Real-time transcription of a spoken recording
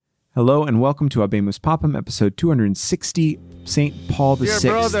Hello and welcome to Habemus Papam, episode 260, St. Paul VI.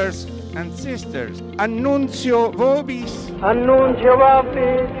 Dear brothers and sisters, annuncio vobis, Annuncio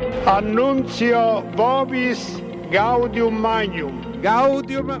vobis, Annuncio vobis gaudium magnum.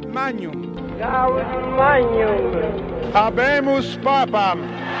 gaudium magnum. Gaudium magnum. Habemus Papam.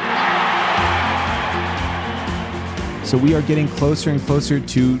 So we are getting closer and closer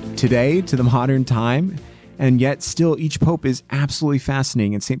to today, to the modern time, and yet still each pope is absolutely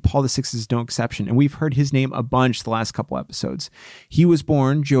fascinating, and St. Paul VI is no exception. And we've heard his name a bunch the last couple episodes. He was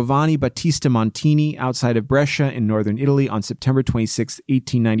born Giovanni Battista Montini outside of Brescia in northern Italy on September 26,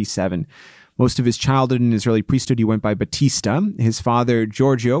 1897. Most of his childhood in his early priesthood, he went by Battista. His father,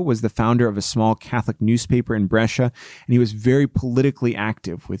 Giorgio, was the founder of a small Catholic newspaper in Brescia, and he was very politically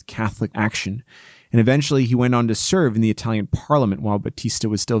active with Catholic action. And eventually he went on to serve in the Italian parliament while Battista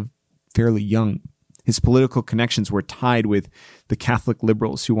was still fairly young. His political connections were tied with the Catholic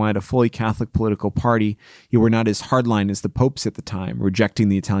liberals who wanted a fully Catholic political party, yet were not as hardline as the popes at the time, rejecting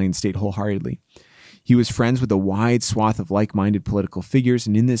the Italian state wholeheartedly. He was friends with a wide swath of like-minded political figures,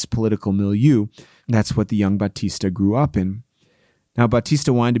 and in this political milieu, that's what the young Battista grew up in. Now,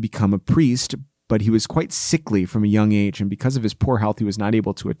 Battista wanted to become a priest, but he was quite sickly from a young age, and because of his poor health, he was not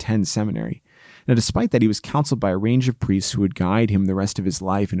able to attend seminary. Now, despite that, he was counseled by a range of priests who would guide him the rest of his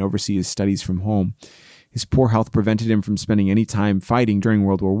life and oversee his studies from home. His poor health prevented him from spending any time fighting during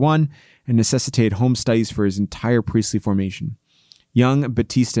World War I and necessitated home studies for his entire priestly formation. Young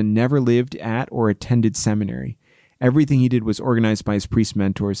Battista never lived at or attended seminary. Everything he did was organized by his priest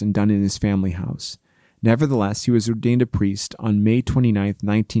mentors and done in his family house. Nevertheless, he was ordained a priest on May 29,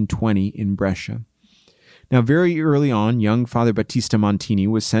 1920 in Brescia. Now, very early on, young Father Battista Montini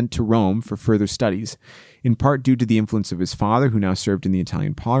was sent to Rome for further studies, in part due to the influence of his father, who now served in the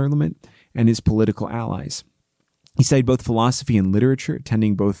Italian parliament, and his political allies. He studied both philosophy and literature,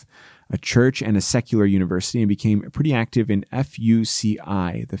 attending both a church and a secular university, and became pretty active in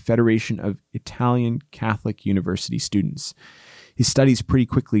FUCI, the Federation of Italian Catholic University Students. His studies pretty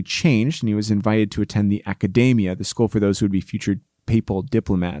quickly changed, and he was invited to attend the Accademia, the school for those who would be future papal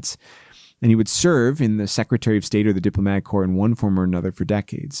diplomats. And he would serve in the Secretary of State or the Diplomatic Corps in one form or another for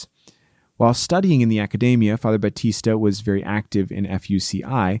decades. While studying in the Accademia, Father Battista was very active in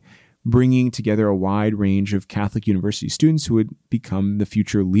FUCI, bringing together a wide range of Catholic university students who would become the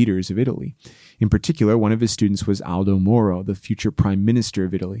future leaders of Italy. In particular, one of his students was Aldo Moro, the future Prime Minister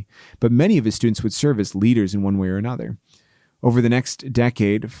of Italy. But many of his students would serve as leaders in one way or another. Over the next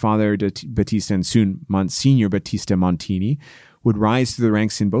decade, Father Battista and soon Monsignor Battista Montini would rise through the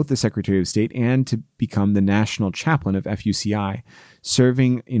ranks in both the Secretary of State and to become the national chaplain of FUCI,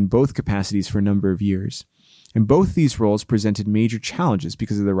 serving in both capacities for a number of years. And both these roles presented major challenges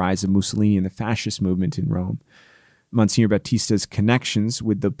because of the rise of Mussolini and the fascist movement in Rome. Monsignor Battista's connections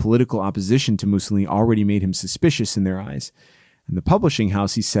with the political opposition to Mussolini already made him suspicious in their eyes. And the publishing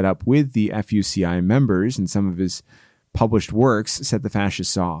house he set up with the FUCI members and some of his published works set the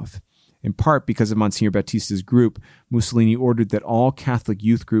fascists off. In part because of Monsignor Battista's group, Mussolini ordered that all Catholic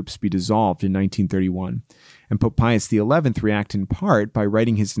youth groups be dissolved in 1931. And Pope Pius XI reacted in part by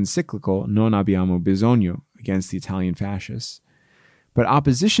writing his encyclical Non abbiamo bisogno against the Italian fascists. But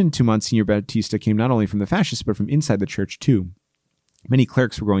opposition to Monsignor Battista came not only from the fascists, but from inside the church too. Many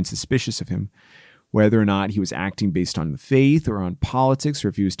clerics were growing suspicious of him, whether or not he was acting based on the faith or on politics, or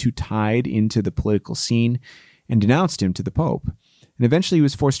if he was too tied into the political scene, and denounced him to the Pope. And eventually he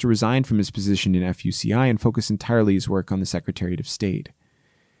was forced to resign from his position in FUCI and focus entirely his work on the Secretariat of State.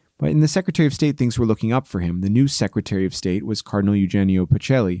 But in the Secretary of State, things were looking up for him. The new Secretary of State was Cardinal Eugenio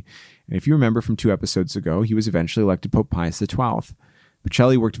Pacelli, and if you remember from 2 episodes ago, he was eventually elected Pope Pius XII.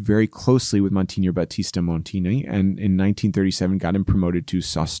 Pacelli worked very closely with Monsignor Battista Montini, and in 1937 got him promoted to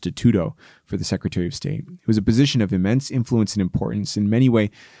Sostituto for the Secretary of State. It was a position of immense influence and importance, in many ways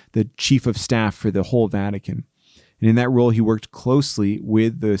the chief of staff for the whole Vatican. And in that role, he worked closely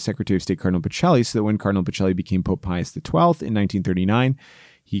with the Secretary of State, Cardinal Pacelli, so that when Cardinal Pacelli became Pope Pius XII in 1939,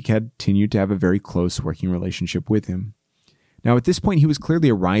 he continued to have a very close working relationship with him. Now, at this point, he was clearly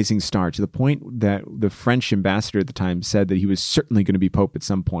a rising star, to the point that the French ambassador at the time said that he was certainly going to be Pope at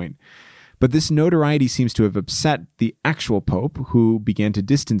some point. But this notoriety seems to have upset the actual Pope, who began to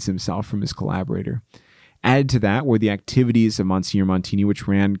distance himself from his collaborator. Added to that were the activities of Monsignor Montini, which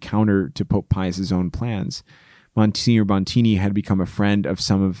ran counter to Pope Pius's own plans. Monsignor Montini had become a friend of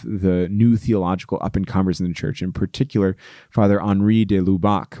some of the new theological up-and-comers in the church, in particular Father Henri de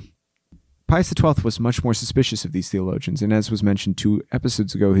Lubac. Pius XII was much more suspicious of these theologians, and as was mentioned 2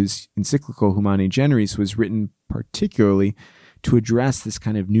 episodes ago, his encyclical Humanae Generis was written particularly to address this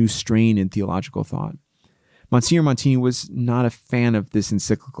kind of new strain in theological thought. Monsignor Montini was not a fan of this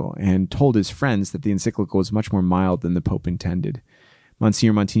encyclical and told his friends that the encyclical was much more mild than the Pope intended.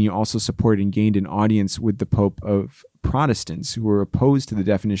 Monsignor Montini also supported and gained an audience with the Pope of Protestants who were opposed to the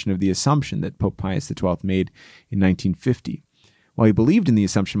definition of the Assumption that Pope Pius XII made in 1950. While he believed in the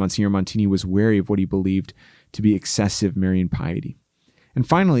Assumption, Monsignor Montini was wary of what he believed to be excessive Marian piety. And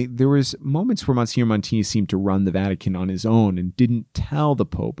finally, there was moments where Monsignor Montini seemed to run the Vatican on his own and didn't tell the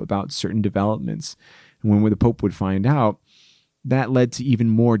Pope about certain developments. And when the Pope would find out, that led to even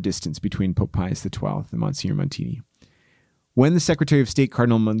more distance between Pope Pius XII and Monsignor Montini. When the Secretary of State,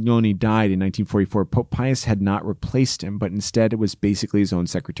 Cardinal Magnoni, died in 1944, Pope Pius had not replaced him, but instead it was basically his own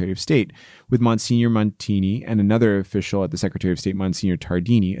Secretary of State, with Monsignor Montini and another official at the Secretary of State, Monsignor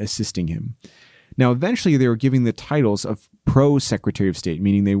Tardini, assisting him. Now, eventually they were giving the titles of Pro-Secretary of State,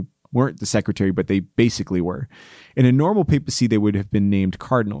 meaning they weren't the secretary, but they basically were. In a normal papacy, they would have been named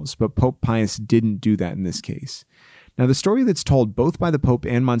cardinals, but Pope Pius didn't do that in this case. Now, the story that's told both by the Pope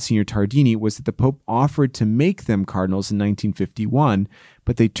and Monsignor Tardini was that the Pope offered to make them cardinals in 1951,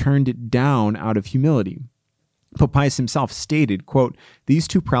 but they turned it down out of humility. Pope Pius himself stated, quote, "These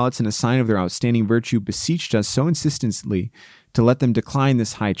two prelates, in a sign of their outstanding virtue, beseeched us so insistently to let them decline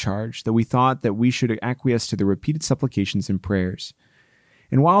this high charge that we thought that we should acquiesce to their repeated supplications and prayers."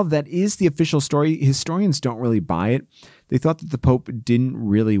 And while that is the official story, historians don't really buy it. They thought that the Pope didn't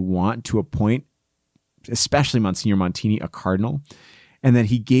really want to appoint, especially Monsignor Montini, a cardinal, and that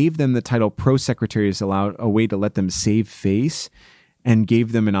he gave them the title Pro-Secretary as a way to let them save face and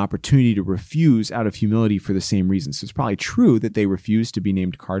gave them an opportunity to refuse out of humility for the same reason. So it's probably true that they refused to be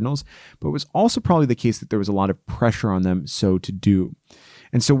named cardinals, but it was also probably the case that there was a lot of pressure on them so to do.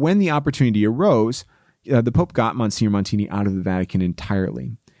 And so when the opportunity arose, the Pope got Monsignor Montini out of the Vatican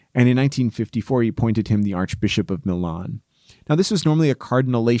entirely. And in 1954, he appointed him the Archbishop of Milan. Now, this was normally a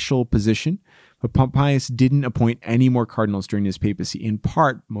cardinalatial position, but Pope Pius didn't appoint any more cardinals during his papacy, in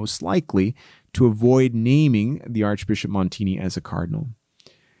part, most likely, to avoid naming the Archbishop Montini as a cardinal.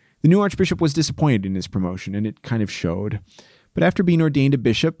 The new archbishop was disappointed in his promotion, and it kind of showed. But after being ordained a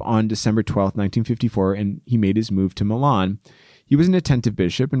bishop on December 12, 1954, and he made his move to Milan, he was an attentive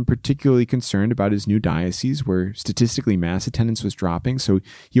bishop and particularly concerned about his new diocese, where statistically mass attendance was dropping. So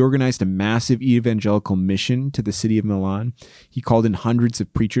he organized a massive evangelical mission to the city of Milan. He called in hundreds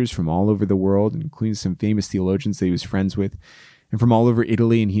of preachers from all over the world, including some famous theologians that he was friends with, and from all over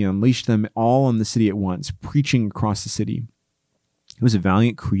Italy, and he unleashed them all on the city at once, preaching across the city. It was a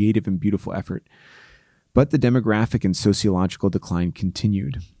valiant, creative, and beautiful effort. But the demographic and sociological decline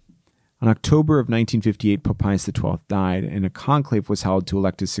continued. In October of 1958, Pope Pius XII died, and a conclave was held to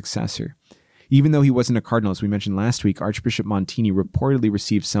elect his successor. Even though he wasn't a cardinal, as we mentioned last week, Archbishop Montini reportedly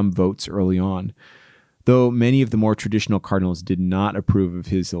received some votes early on, though many of the more traditional cardinals did not approve of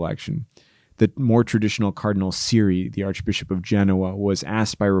his election. The more traditional Cardinal Siri, the Archbishop of Genoa, was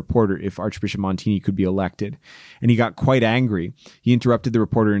asked by a reporter if Archbishop Montini could be elected, and he got quite angry. He interrupted the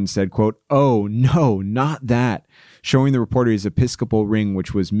reporter and said, quote, "Oh, no, not that." Showing the reporter his episcopal ring,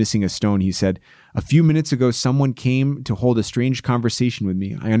 which was missing a stone, he said, "A few minutes ago, someone came to hold a strange conversation with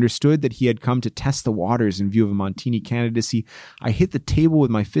me. I understood that he had come to test the waters in view of a Montini candidacy. I hit the table with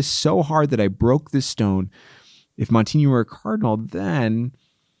my fist so hard that I broke this stone. If Montini were a cardinal, then..."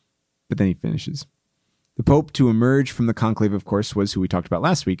 But then he finishes. The Pope to emerge from the conclave, of course, was who we talked about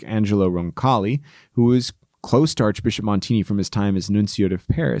last week, Angelo Roncalli, who was close to Archbishop Montini from his time as nuncio of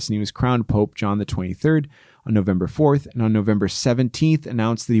Paris, and he was crowned Pope John the 23rd on November 4th, and on November 17th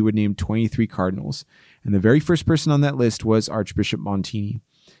announced that he would name 23 cardinals. And the very first person on that list was Archbishop Montini.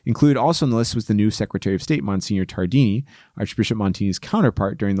 Included also on the list was the new Secretary of State, Monsignor Tardini, Archbishop Montini's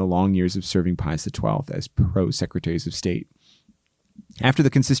counterpart during the long years of serving Pius XII as pro-secretaries of state. After the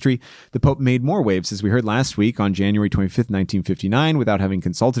consistory, the Pope made more waves. As we heard last week, on January 25th, 1959, without having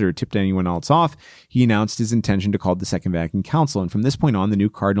consulted or tipped anyone else off, he announced his intention to call the Second Vatican Council. And from this point on, the new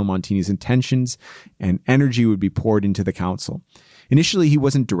Cardinal Montini's intentions and energy would be poured into the council. Initially, he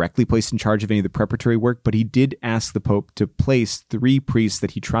wasn't directly placed in charge of any of the preparatory work, but he did ask the Pope to place 3 priests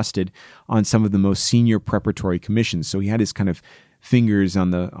that he trusted on some of the most senior preparatory commissions. So he had his kind of fingers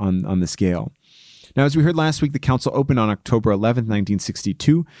on the scale. Now, as we heard last week, the council opened on October 11th,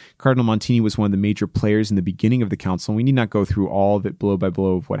 1962. Cardinal Montini was one of the major players in the beginning of the council. We need not go through all of it blow by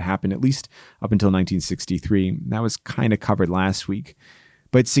blow of what happened, at least up until 1963. That was kind of covered last week.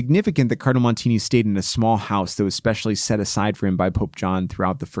 But it's significant that Cardinal Montini stayed in a small house that was specially set aside for him by Pope John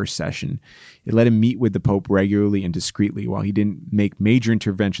throughout the first session. It let him meet with the Pope regularly and discreetly. While he didn't make major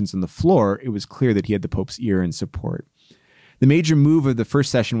interventions on the floor, it was clear that he had the Pope's ear and support. The major move of the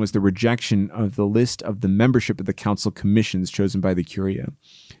first session was the rejection of the list of the membership of the council commissions chosen by the Curia.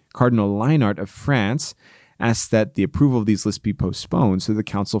 Cardinal Leinart of France asked that the approval of these lists be postponed so the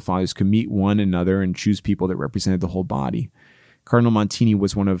council fathers could meet one another and choose people that represented the whole body. Cardinal Montini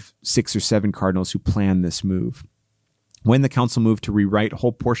was one of 6 or 7 cardinals who planned this move. When the council moved to rewrite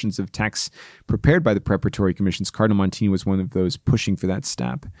whole portions of texts prepared by the preparatory commissions, Cardinal Montini was one of those pushing for that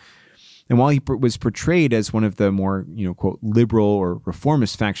step. And while he was portrayed as one of the more, quote, liberal or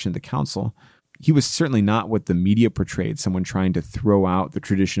reformist faction of the council, he was certainly not what the media portrayed, someone trying to throw out the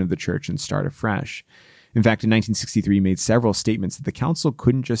tradition of the church and start afresh. In fact, in 1963, he made several statements that the council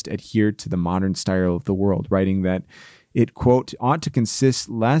couldn't just adhere to the modern style of the world, writing that it, quote, ought to consist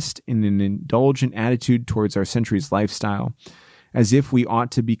less in an indulgent attitude towards our century's lifestyle, as if we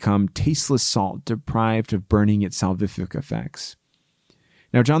ought to become tasteless salt deprived of burning its salvific effects.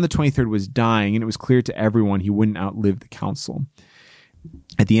 Now, John the 23rd was dying, and it was clear to everyone he wouldn't outlive the council.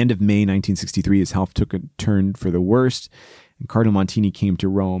 At the end of May 1963, his health took a turn for the worst, and Cardinal Montini came to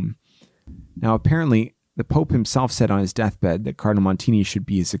Rome. Now, apparently, the Pope himself said on his deathbed that Cardinal Montini should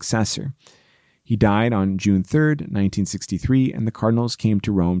be his successor. He died on June 3rd, 1963, and the cardinals came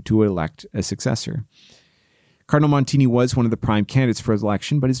to Rome to elect a successor. Cardinal Montini was one of the prime candidates for his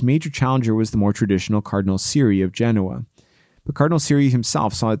election, but his major challenger was the more traditional Cardinal Siri of Genoa. But Cardinal Siri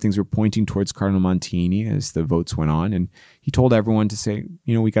himself saw that things were pointing towards Cardinal Montini as the votes went on, and he told everyone to say,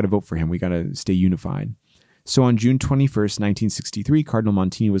 we got to vote for him. We got to stay unified. So on June 21st, 1963, Cardinal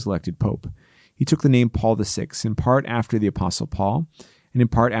Montini was elected Pope. He took the name Paul VI, in part after the Apostle Paul, and in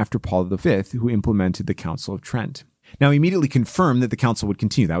part after Paul V, who implemented the Council of Trent. Now, he immediately confirmed that the council would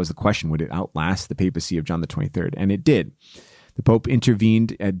continue. That was the question. Would it outlast the papacy of John the 23rd? And it did. The Pope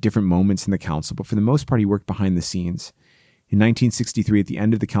intervened at different moments in the council, but for the most part, he worked behind the scenes. In 1963, at the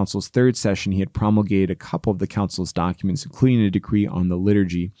end of the council's 3rd session, he had promulgated a couple of the council's documents, including a decree on the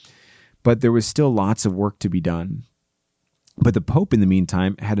liturgy, but there was still lots of work to be done. But the Pope, in the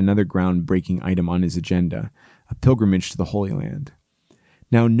meantime, had another groundbreaking item on his agenda, a pilgrimage to the Holy Land.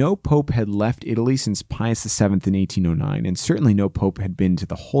 Now, no pope had left Italy since Pius VII in 1809, and certainly no pope had been to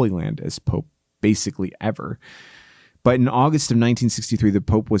the Holy Land as pope basically ever. But in August of 1963, the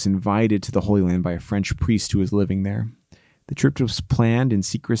Pope was invited to the Holy Land by a French priest who was living there. The trip was planned in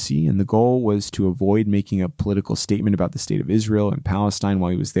secrecy, and the goal was to avoid making a political statement about the state of Israel and Palestine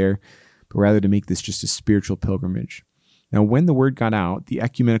while he was there, but rather to make this just a spiritual pilgrimage. Now, when the word got out, the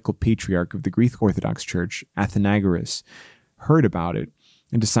ecumenical patriarch of the Greek Orthodox Church, Athenagoras, heard about it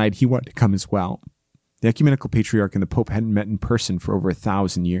and decided he wanted to come as well. The ecumenical patriarch and the Pope hadn't met in person for over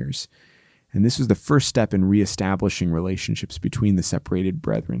 1,000 years, and this was the first step in reestablishing relationships between the separated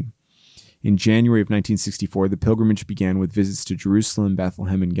brethren. In January of 1964, the pilgrimage began with visits to Jerusalem,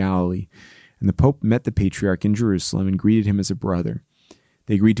 Bethlehem, and Galilee, and the Pope met the patriarch in Jerusalem and greeted him as a brother.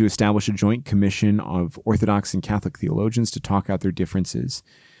 They agreed to establish a joint commission of Orthodox and Catholic theologians to talk out their differences.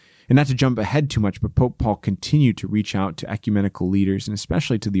 And not to jump ahead too much, but Pope Paul continued to reach out to ecumenical leaders, and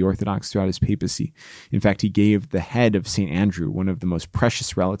especially to the Orthodox throughout his papacy. In fact, he gave the head of St. Andrew, one of the most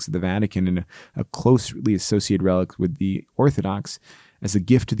precious relics of the Vatican and a closely associated relic with the Orthodox, as a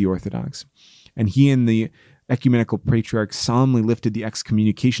gift to the Orthodox. And he and the ecumenical patriarch solemnly lifted the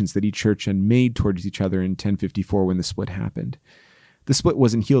excommunications that each church had made towards each other in 1054 when the split happened. The split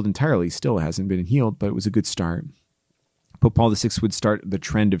wasn't healed entirely, still hasn't been healed, but it was a good start. Pope Paul VI would start the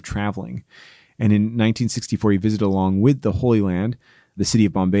trend of traveling. And in 1964, he visited along with the Holy Land, the city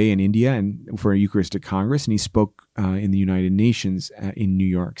of Bombay in India, and for a Eucharistic Congress, and he spoke in the United Nations in New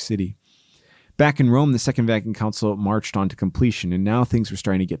York City. Back in Rome, the Second Vatican Council marched on to completion, and now things were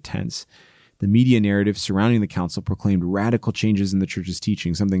starting to get tense. The media narrative surrounding the council proclaimed radical changes in the church's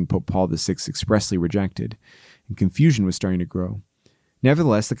teaching, something Pope Paul VI expressly rejected, and confusion was starting to grow.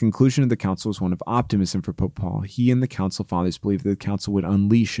 Nevertheless, the conclusion of the council was one of optimism for Pope Paul. He and the council fathers believed that the council would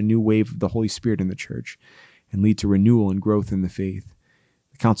unleash a new wave of the Holy Spirit in the church and lead to renewal and growth in the faith.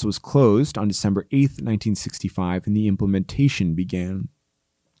 The council was closed on December 8th, 1965, and the implementation began.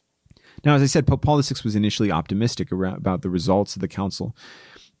 Now, as I said, Pope Paul VI was initially optimistic about the results of the council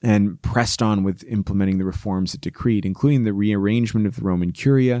and pressed on with implementing the reforms it decreed, including the rearrangement of the Roman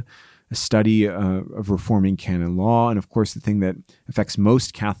Curia, a study of reforming canon law, and of course the thing that affects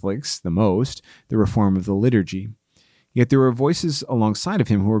most Catholics the most, the reform of the liturgy. Yet there were voices alongside of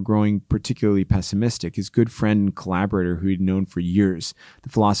him who were growing particularly pessimistic. His good friend and collaborator who he'd known for years, the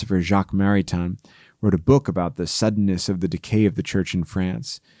philosopher Jacques Maritain, wrote a book about the suddenness of the decay of the church in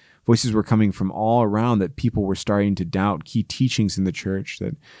France. Voices were coming from all around that people were starting to doubt key teachings in the church,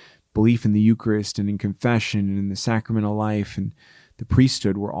 that belief in the Eucharist and in confession and in the sacramental life and the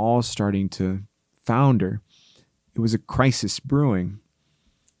priesthood were all starting to founder. It was a crisis brewing.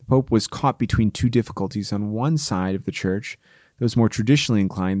 The Pope was caught between two difficulties. On one side of the church, Those more traditionally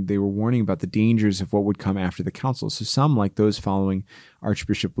inclined, they were warning about the dangers of what would come after the council. So some, like those following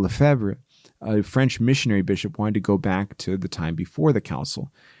Archbishop Lefebvre, a French missionary bishop, wanted to go back to the time before the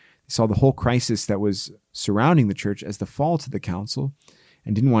council. They saw the whole crisis that was surrounding the church as the fall to the council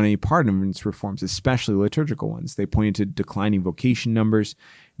and didn't want any part of its reforms, especially liturgical ones. They pointed to declining vocation numbers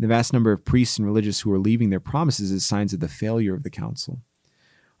and the vast number of priests and religious who were leaving their promises as signs of the failure of the council.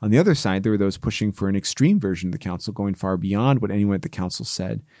 On the other side, there were those pushing for an extreme version of the council, going far beyond what anyone at the council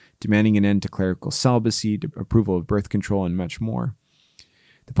said, demanding an end to clerical celibacy, approval of birth control, and much more.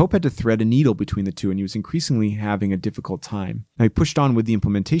 The Pope had to thread a needle between the two, and he was increasingly having a difficult time. Now, he pushed on with the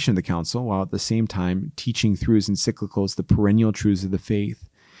implementation of the council, while at the same time teaching through his encyclicals the perennial truths of the faith.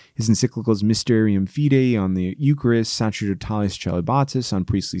 His encyclicals Mysterium Fidei on the Eucharist, Sacerdotalis Celibatus on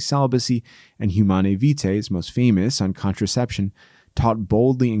priestly celibacy, and Humanae Vitae, his most famous, on contraception, taught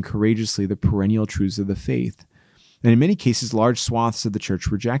boldly and courageously the perennial truths of the faith. And in many cases, large swaths of the church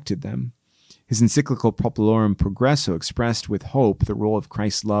rejected them. His encyclical Populorum Progresso expressed with hope the role of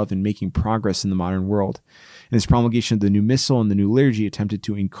Christ's love in making progress in the modern world, and his promulgation of the new Missal and the new liturgy attempted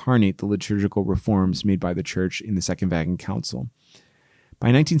to incarnate the liturgical reforms made by the church in the Second Vatican Council. By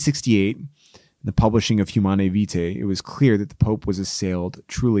 1968, the publishing of Humanae Vitae, it was clear that the Pope was assailed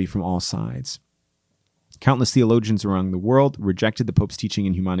truly from all sides. Countless theologians around the world rejected the Pope's teaching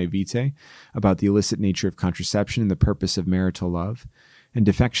in Humanae Vitae about the illicit nature of contraception and the purpose of marital love, and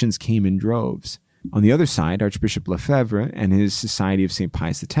defections came in droves. On the other side, Archbishop Lefebvre and his Society of St.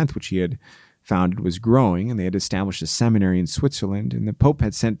 Pius X, which he had founded, was growing, and they had established a seminary in Switzerland, and the Pope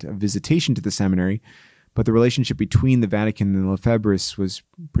had sent a visitation to the seminary, but the relationship between the Vatican and the Lefebvres was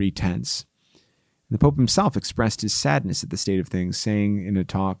pretty tense. And the Pope himself expressed his sadness at the state of things, saying in a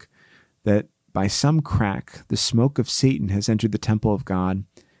talk that by some crack, the smoke of Satan has entered the temple of God.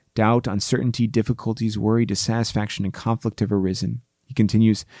 Doubt, uncertainty, difficulties, worry, dissatisfaction, and conflict have arisen. He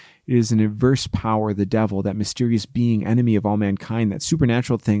continues, it is an adverse power, the devil, that mysterious being, enemy of all mankind, that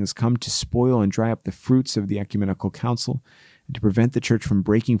supernatural things come to spoil and dry up the fruits of the ecumenical council, and to prevent the church from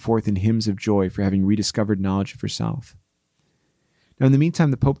breaking forth in hymns of joy for having rediscovered knowledge of herself. Now, in the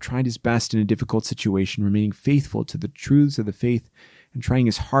meantime, the Pope tried his best in a difficult situation, remaining faithful to the truths of the faith and trying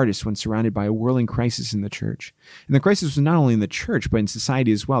his hardest when surrounded by a whirling crisis in the church. And the crisis was not only in the church, but in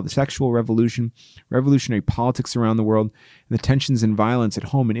society as well. The sexual revolution, revolutionary politics around the world, and the tensions and violence at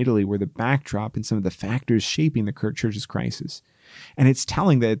home in Italy were the backdrop and some of the factors shaping the church's crisis. And it's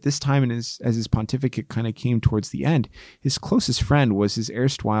telling that at this time, and as his pontificate kind of came towards the end, his closest friend was his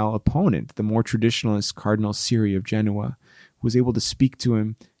erstwhile opponent, the more traditionalist Cardinal Siri of Genoa, who was able to speak to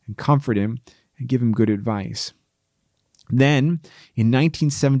him and comfort him and give him good advice. Then, in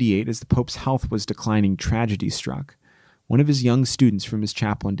 1978, as the Pope's health was declining, tragedy struck. One of his young students from his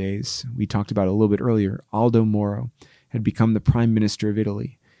chaplain days, we talked about a little bit earlier, Aldo Moro, had become the Prime Minister of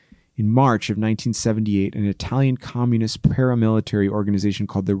Italy. In March of 1978, an Italian communist paramilitary organization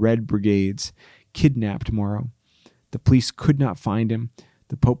called the Red Brigades kidnapped Moro. The police could not find him.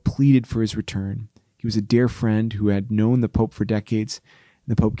 The Pope pleaded for his return. He was a dear friend who had known the Pope for decades.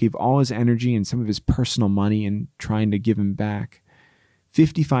 The Pope gave all his energy and some of his personal money in trying to give him back.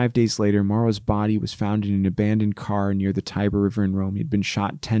 55 days later, Moro's body was found in an abandoned car near the Tiber River in Rome. He had been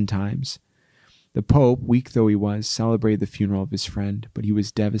shot 10 times. The Pope, weak though he was, celebrated the funeral of his friend, but he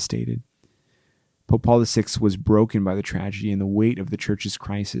was devastated. Pope Paul VI was broken by the tragedy and the weight of the Church's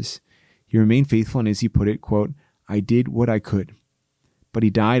crisis. He remained faithful, and as he put it, quote, I did what I could. But he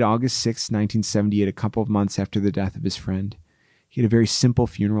died August 6, 1978, a couple of months after the death of his friend. He had a very simple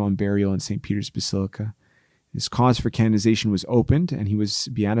funeral and burial in St. Peter's Basilica. His cause for canonization was opened, and he was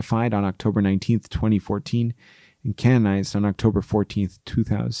beatified on October 19, 2014, and canonized on October 14,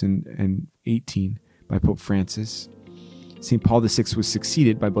 2018 by Pope Francis. St. Paul VI was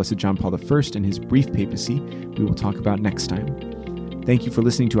succeeded by Blessed John Paul I in his brief papacy we will talk about next time. Thank you for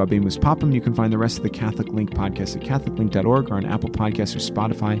listening to Habemus Papam. You can find the rest of the Catholic Link podcast at catholiclink.org or on Apple Podcasts or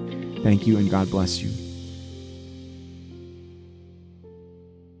Spotify. Thank you, and God bless you.